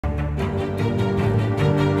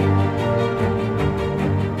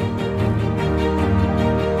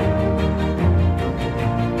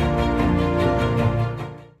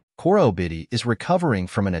Cora Obidi is recovering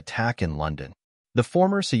from an attack in London. The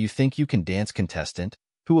former So You Think You Can Dance contestant,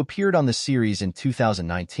 who appeared on the series in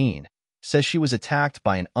 2019, says she was attacked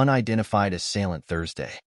by an unidentified assailant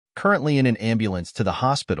Thursday. Currently in an ambulance to the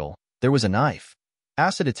hospital, there was a knife.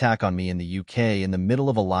 Acid attack on me in the UK in the middle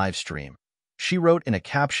of a live stream, she wrote in a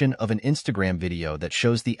caption of an Instagram video that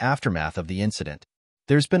shows the aftermath of the incident.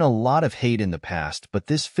 There's been a lot of hate in the past, but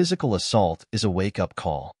this physical assault is a wake-up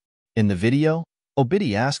call. In the video,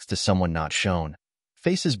 Obidi asks to someone not shown,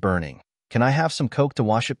 "Face is burning. Can I have some Coke to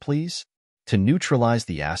wash it, please?" to neutralize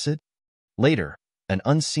the acid. Later, an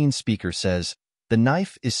unseen speaker says, "The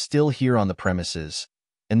knife is still here on the premises,"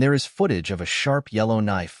 and there is footage of a sharp yellow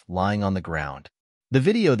knife lying on the ground. The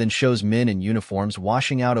video then shows men in uniforms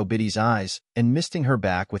washing out Obidi's eyes and misting her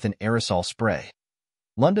back with an aerosol spray.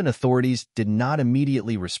 London authorities did not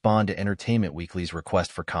immediately respond to Entertainment Weekly's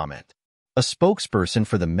request for comment. A spokesperson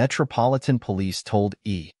for the Metropolitan Police told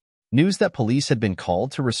E! News that police had been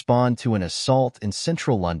called to respond to an assault in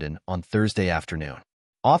central London on Thursday afternoon.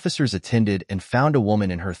 Officers attended and found a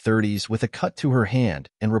woman in her 30s with a cut to her hand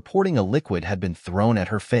and reporting a liquid had been thrown at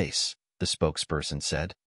her face, the spokesperson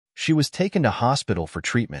said. She was taken to hospital for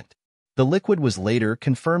treatment. The liquid was later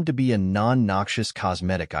confirmed to be a non-noxious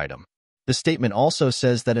cosmetic item. The statement also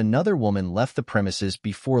says that another woman left the premises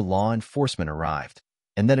before law enforcement arrived,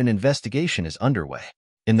 and that an investigation is underway.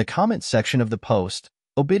 In the comment section of the post,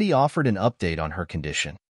 Obidi offered an update on her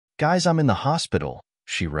condition. "Guys, I'm in the hospital,"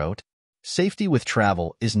 she wrote. "Safety with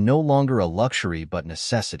travel is no longer a luxury but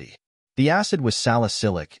necessity. The acid was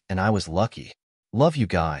salicylic and I was lucky. Love you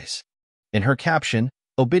guys." In her caption,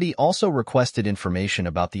 Obidi also requested information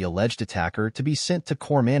about the alleged attacker to be sent to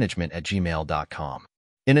coremanagement@gmail.com.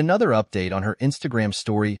 In another update on her Instagram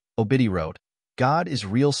story, Obidi wrote, "God is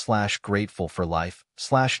real / grateful for life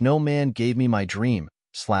 / no man gave me my dream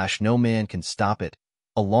 / no man can stop it,"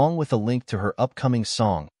 along with a link to her upcoming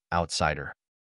song, Outsider.